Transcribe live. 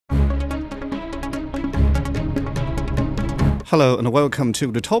Hello and welcome to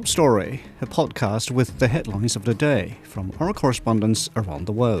The Top Story, a podcast with the headlines of the day from our correspondents around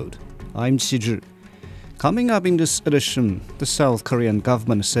the world. I'm Qi. Coming up in this edition, the South Korean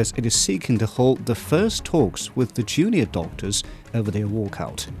government says it is seeking to hold the first talks with the junior doctors over their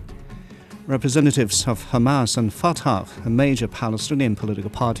walkout. Representatives of Hamas and Fatah, a major Palestinian political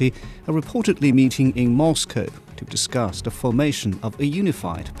party, are reportedly meeting in Moscow to discuss the formation of a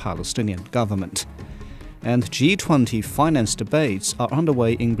unified Palestinian government. And G20 finance debates are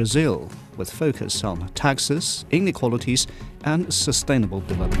underway in Brazil, with focus on taxes, inequalities, and sustainable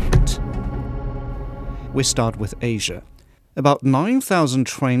development. We start with Asia. About 9,000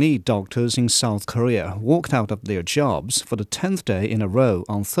 trainee doctors in South Korea walked out of their jobs for the 10th day in a row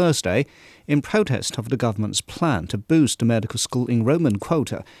on Thursday in protest of the government's plan to boost the medical school enrollment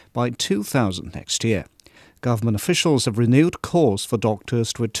quota by 2,000 next year. Government officials have renewed calls for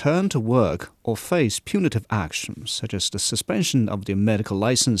doctors to return to work or face punitive actions, such as the suspension of their medical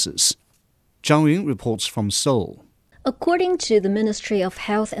licenses. Zhang Yun reports from Seoul. According to the Ministry of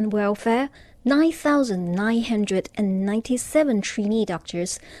Health and Welfare, 9,997 trainee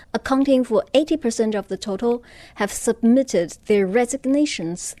doctors, accounting for 80% of the total, have submitted their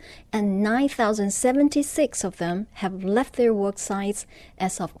resignations, and 9,076 of them have left their work sites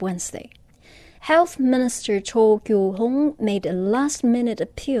as of Wednesday. Health Minister Cho Kyo-hong made a last-minute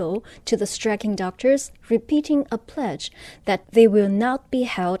appeal to the striking doctors, repeating a pledge that they will not be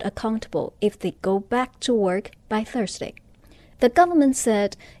held accountable if they go back to work by Thursday. The government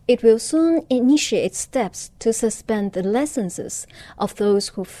said it will soon initiate steps to suspend the licenses of those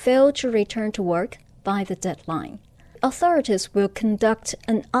who fail to return to work by the deadline. Authorities will conduct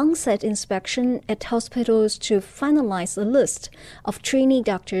an on-site inspection at hospitals to finalize a list of trainee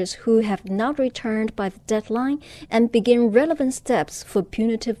doctors who have not returned by the deadline and begin relevant steps for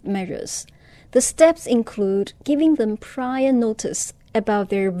punitive measures. The steps include giving them prior notice about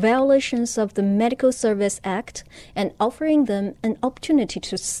their violations of the Medical Service Act and offering them an opportunity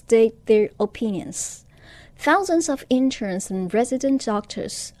to state their opinions. Thousands of interns and resident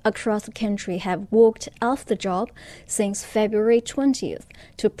doctors across the country have walked off the job since February 20th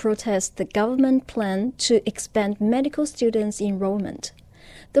to protest the government plan to expand medical students' enrollment.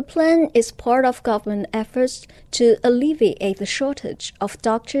 The plan is part of government efforts to alleviate the shortage of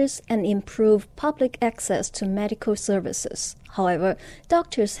doctors and improve public access to medical services. However,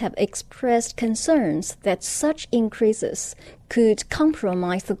 doctors have expressed concerns that such increases could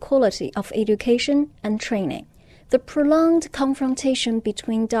compromise the quality of education and training. The prolonged confrontation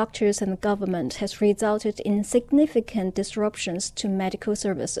between doctors and the government has resulted in significant disruptions to medical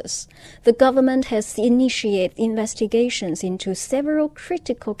services. The government has initiated investigations into several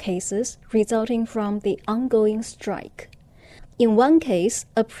critical cases resulting from the ongoing strike. In one case,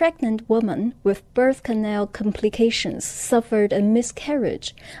 a pregnant woman with birth canal complications suffered a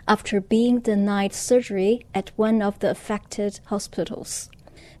miscarriage after being denied surgery at one of the affected hospitals.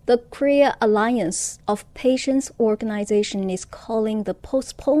 The Korea Alliance of Patients organization is calling the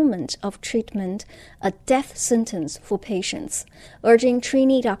postponement of treatment a death sentence for patients, urging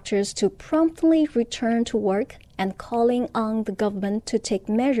trainee doctors to promptly return to work and calling on the government to take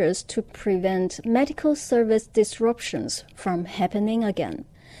measures to prevent medical service disruptions from happening again.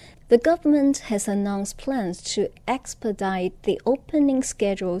 The government has announced plans to expedite the opening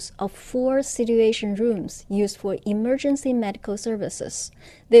schedules of 4 situation rooms used for emergency medical services.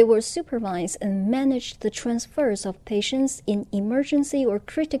 They will supervise and manage the transfers of patients in emergency or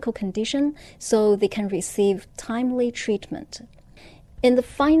critical condition so they can receive timely treatment. In the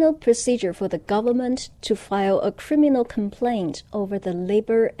final procedure for the government to file a criminal complaint over the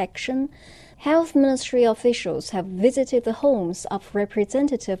labor action, Health Ministry officials have visited the homes of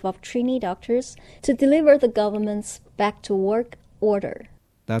representatives of trainee doctors to deliver the government's back-to-work order.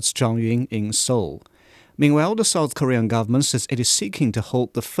 That's Zhang Yun in Seoul. Meanwhile, the South Korean government says it is seeking to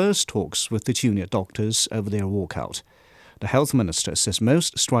hold the first talks with the junior doctors over their walkout. The health minister says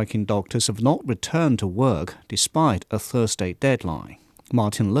most striking doctors have not returned to work despite a Thursday deadline.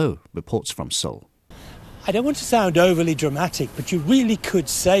 Martin Low reports from Seoul. I don't want to sound overly dramatic, but you really could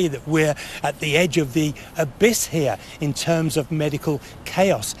say that we're at the edge of the abyss here in terms of medical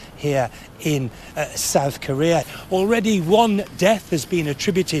chaos here in South Korea. Already one death has been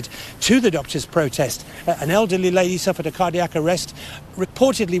attributed to the doctors' protest. An elderly lady suffered a cardiac arrest,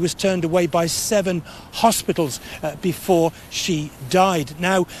 reportedly was turned away by 7 hospitals before she died.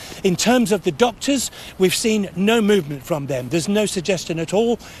 Now, in terms of the doctors, we've seen no movement from them. There's no suggestion at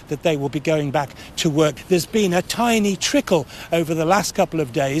all that they will be going back to work. There's there's been a tiny trickle over the last couple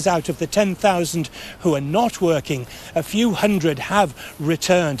of days. Out of the 10,000 who are not working, a few hundred have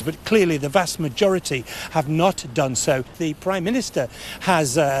returned, but clearly the vast majority have not done so. The Prime Minister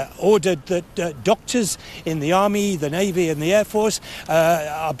has ordered that doctors in the Army, the Navy and the Air Force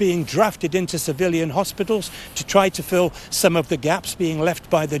are being drafted into civilian hospitals to try to fill some of the gaps being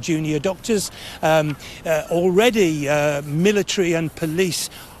left by the junior doctors. Already military and police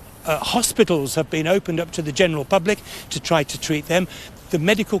hospitals have been opened up to the general public to try to treat them. The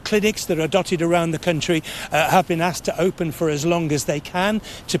medical clinics that are dotted around the country have been asked to open for as long as they can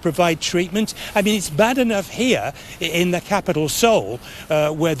to provide treatment. I mean, it's bad enough here in the capital Seoul,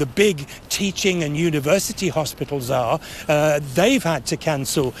 where the big teaching and university hospitals are. They've had to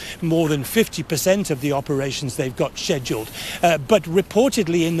cancel more than 50% of the operations they've got scheduled. But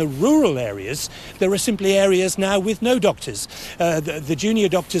reportedly in the rural areas, there are simply areas now with no doctors. The junior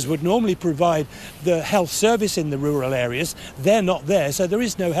doctors would normally provide the health service in the rural areas. They're not there. So there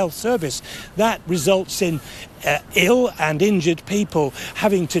is no health service. That results in ill and injured people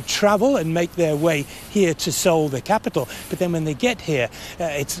having to travel and make their way here to Seoul, the capital. But then when they get here,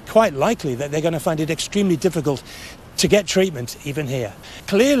 it's quite likely that they're going to find it extremely difficult to get treatment even here.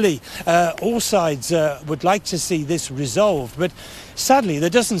 Clearly, all sides would like to see this resolved, but sadly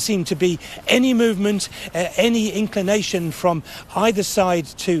there doesn't seem to be any movement, any inclination from either side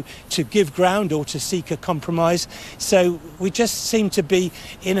to give ground or to seek a compromise. So we just seem to be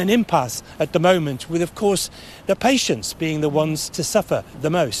in an impasse at the moment, with of course the patients being the ones to suffer the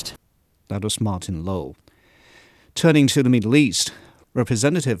most. That was Martin Lowe. Turning to the Middle East,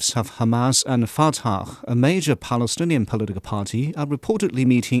 representatives of Hamas and Fatah, a major Palestinian political party, are reportedly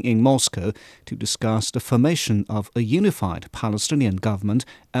meeting in Moscow to discuss the formation of a unified Palestinian government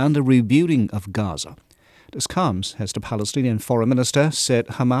and the rebuilding of Gaza. This comes as the Palestinian foreign minister said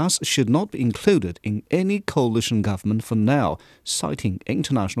Hamas should not be included in any coalition government for now, citing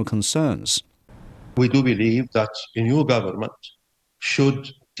international concerns. We do believe that a new government should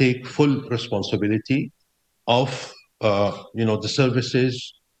take full responsibility of the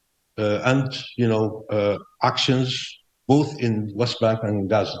services and actions both in West Bank and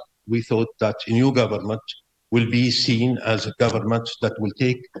Gaza. We thought that a new government will be seen as a government that will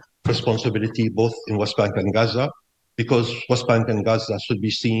take responsibility both in West Bank and Gaza, because West Bank and Gaza should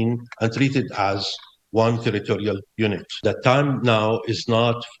be seen and treated as one territorial unit. The time now is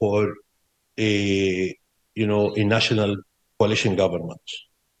not for a national coalition government.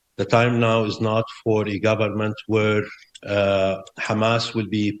 The time now is not for a government where Hamas will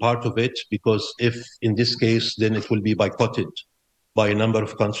be part of it, because if in this case, then it will be boycotted by a number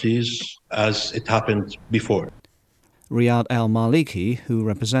of countries as it happened before. Riyad al-Maliki, who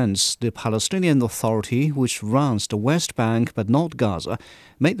represents the Palestinian Authority which runs the West Bank but not Gaza,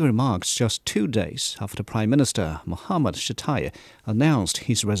 made the remarks just 2 days after Prime Minister Mohammed Shtayyeh announced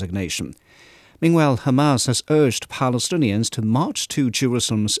his resignation. Meanwhile, Hamas has urged Palestinians to march to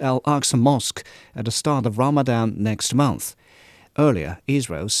Jerusalem's Al-Aqsa Mosque at the start of Ramadan next month. Earlier,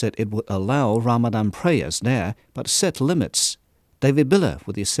 Israel said it would allow Ramadan prayers there, but set limits. David Biller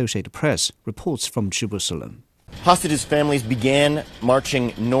with the Associated Press reports from Jerusalem. Hostages' families began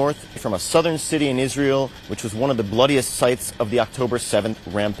marching north from a southern city in Israel, which was one of the bloodiest sites of the October 7th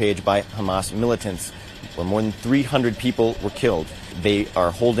rampage by Hamas militants, where more than 300 people were killed. They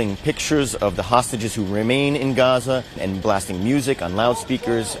are holding pictures of the hostages who remain in Gaza and blasting music on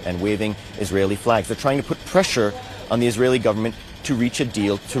loudspeakers and waving Israeli flags. They're trying to put pressure on the Israeli government to reach a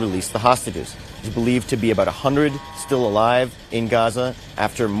deal to release the hostages. It's believed to be about 100 still alive in Gaza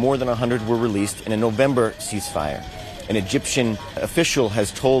after more than 100 were released in a November ceasefire. An Egyptian official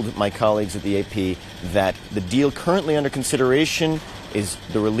has told my colleagues at the AP that the deal currently under consideration is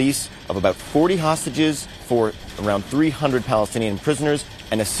the release of about 40 hostages for around 300 Palestinian prisoners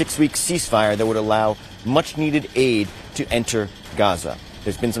and a 6-week ceasefire that would allow much-needed aid to enter Gaza.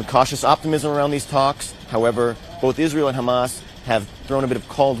 There's been some cautious optimism around these talks. However, both Israel and Hamas have thrown a bit of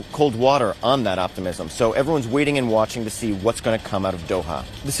cold water on that optimism. So everyone's waiting and watching to see what's going to come out of Doha.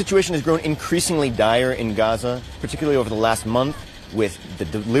 The situation has grown increasingly dire in Gaza, particularly over the last month, with the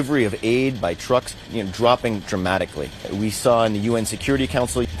delivery of aid by trucks dropping dramatically. We saw in the UN Security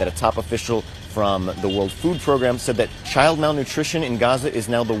Council that a top official from the World Food Program said that child malnutrition in Gaza is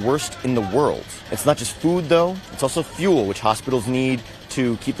now the worst in the world. It's not just food, though. It's also fuel, which hospitals need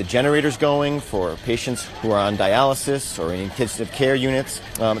to keep the generators going for patients who are on dialysis or in intensive care units.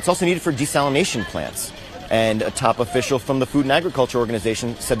 It's also needed for desalination plants. And a top official from the Food and Agriculture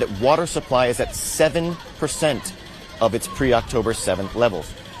Organization said that water supply is at 7% of its pre-October 7th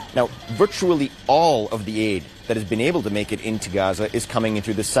levels. Now, virtually all of the aid that has been able to make it into Gaza is coming in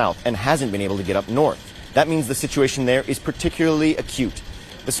through the south and hasn't been able to get up north. That means the situation there is particularly acute.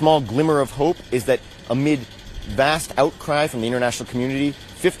 The small glimmer of hope is that amid vast outcry from the international community,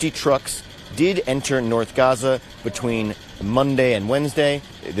 50 trucks did enter North Gaza between Monday and Wednesday.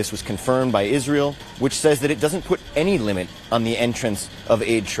 This was confirmed by Israel, which says that it doesn't put any limit on the entrance of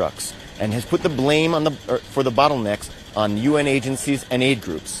aid trucks and has put the blame for the bottlenecks on UN agencies and aid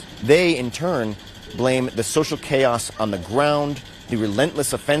groups. They, in turn, blame the social chaos on the ground, the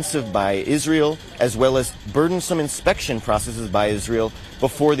relentless offensive by Israel, as well as burdensome inspection processes by Israel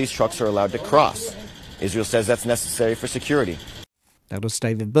before these trucks are allowed to cross. Israel says that's necessary for security. That was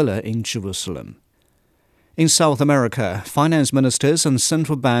David Buller in Jerusalem. In South America, finance ministers and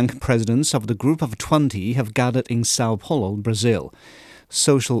central bank presidents of the Group of 20 have gathered in Sao Paulo, Brazil.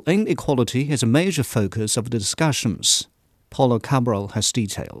 Social inequality is a major focus of the discussions. Paulo Cabral has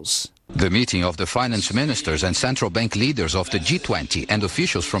details. The meeting of the finance ministers and central bank leaders of the G20 and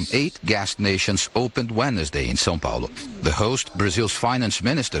officials from 8 guest nations opened Wednesday in São Paulo. The host, Brazil's finance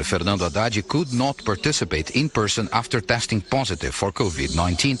minister Fernando Haddad, could not participate in person after testing positive for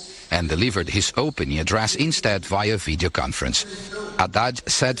COVID-19 and delivered his opening address instead via video conference. Haddad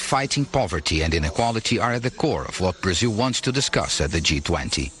said fighting poverty and inequality are at the core of what Brazil wants to discuss at the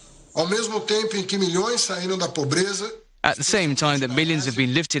G20. Ao mesmo tempo em que milhões saíram da pobreza, at the same time that millions have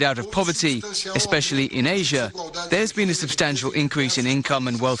been lifted out of poverty, especially in Asia, there's been a substantial increase in income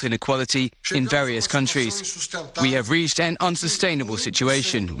and wealth inequality in various countries. We have reached an unsustainable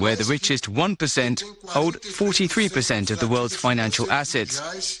situation where the richest 1% hold 43% of the world's financial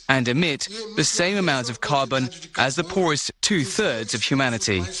assets and emit the same amount of carbon as the poorest 2/3 of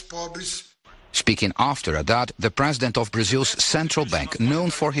humanity. Speaking after Haddad, the president of Brazil's central bank,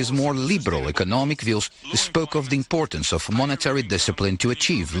 known for his more liberal economic views, spoke of the importance of monetary discipline to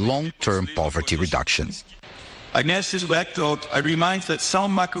achieve long-term poverty reduction. Against this backdrop, I remind that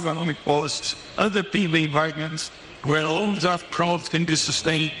some macroeconomic policies underpin the environments where loans are prompting to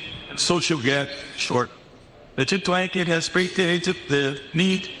sustain social gap short. The G20 has reiterated the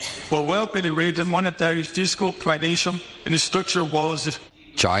need for well-calibrated monetary, fiscal, financial, and structural policies.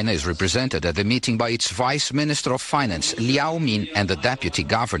 China is represented at the meeting by its Vice Minister of Finance, Liao Min, and the Deputy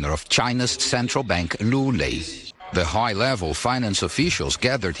Governor of China's Central Bank, Lu Lei. The high-level finance officials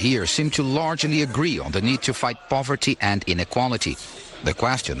gathered here seem to largely agree on the need to fight poverty and inequality. The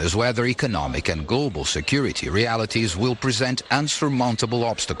question is whether economic and global security realities will present unsurmountable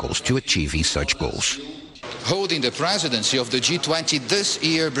obstacles to achieving such goals. Holding the presidency of the G20 this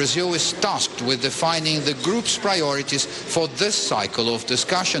year, Brazil is tasked with defining the group's priorities for this cycle of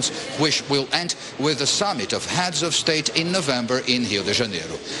discussions, which will end with the summit of heads of state in November in Rio de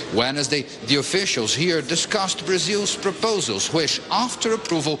Janeiro. Wednesday, the officials here discussed Brazil's proposals, which, after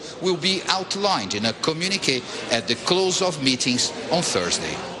approval, will be outlined in a communiqué at the close of meetings on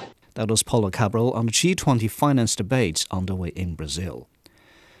Thursday. That was Paulo Cabral on the G20 finance debates underway in Brazil.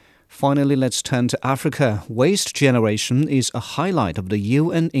 Finally, let's turn to Africa. Waste generation is a highlight of the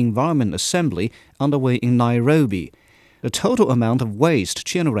UN Environment Assembly underway in Nairobi. The total amount of waste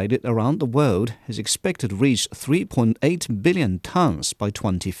generated around the world is expected to reach 3.8 billion tons by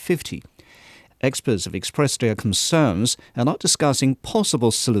 2050. Experts have expressed their concerns and are discussing possible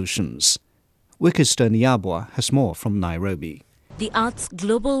solutions. Wikista Nyabwa has more from Nairobi. The Earth's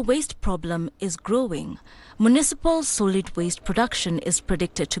global waste problem is growing. Municipal solid waste production is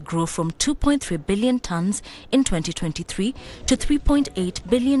predicted to grow from 2.3 billion tons in 2023 to 3.8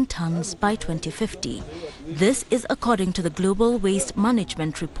 billion tons by 2050. This is according to the Global Waste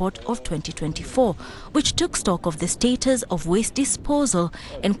Management Report of 2024, which took stock of the status of waste disposal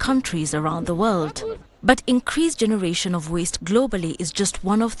in countries around the world. But increased generation of waste globally is just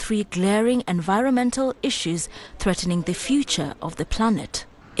one of 3 glaring environmental issues threatening the future of the planet.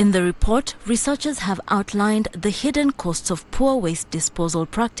 In the report, researchers have outlined the hidden costs of poor waste disposal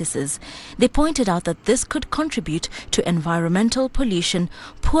practices. They pointed out that this could contribute to environmental pollution,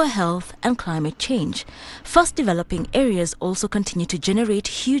 poor health, and climate change. Fast developing areas also continue to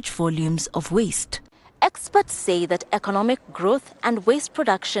generate huge volumes of waste. Experts say that economic growth and waste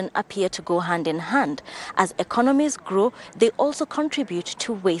production appear to go hand in hand. As economies grow, they also contribute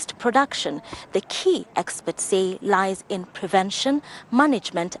to waste production. The key, experts say, lies in prevention,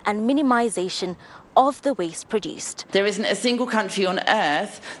 management, and minimization of the waste produced. There isn't a single country on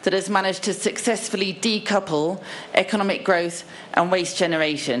earth that has managed to successfully decouple economic growth and waste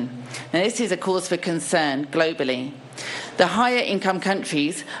generation. Now, this is a cause for concern globally. The higher income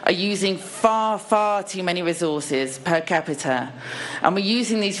countries are using far too many resources per capita, and we're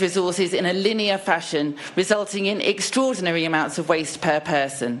using these resources in a linear fashion, resulting in extraordinary amounts of waste per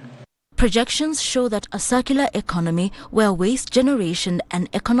person. Projections show that a circular economy where waste generation and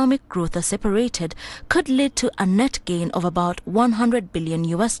economic growth are separated could lead to a net gain of about $100 billion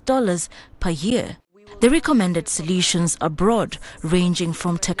per year. The recommended solutions are broad, ranging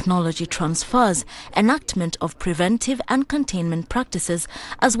from technology transfers, enactment of preventive and containment practices,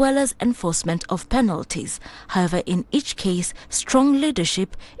 as well as enforcement of penalties. However, in each case, strong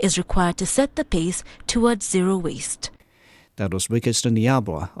leadership is required to set the pace towards zero waste. That was Wickeston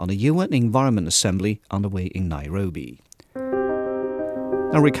Yabwa on the UN Environment Assembly underway in Nairobi.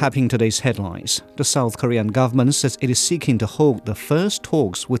 Now recapping today's headlines, the South Korean government says it is seeking to hold the first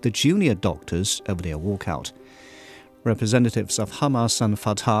talks with the junior doctors over their walkout. Representatives of Hamas and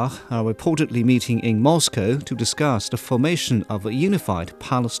Fatah are reportedly meeting in Moscow to discuss the formation of a unified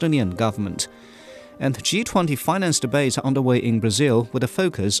Palestinian government. And G20 finance debates are underway in Brazil with a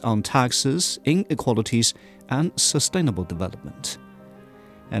focus on taxes, inequalities, and sustainable development.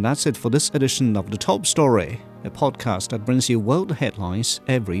 And that's it for this edition of The Top Story, a podcast that brings you world headlines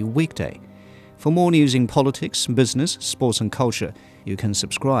every weekday. For more news in politics, business, sports and culture, you can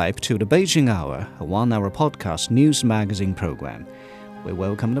subscribe to The Beijing Hour, a one-hour podcast news magazine program. We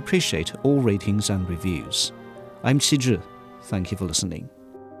welcome and appreciate all ratings and reviews. I'm Qi Zhi. Thank you for listening.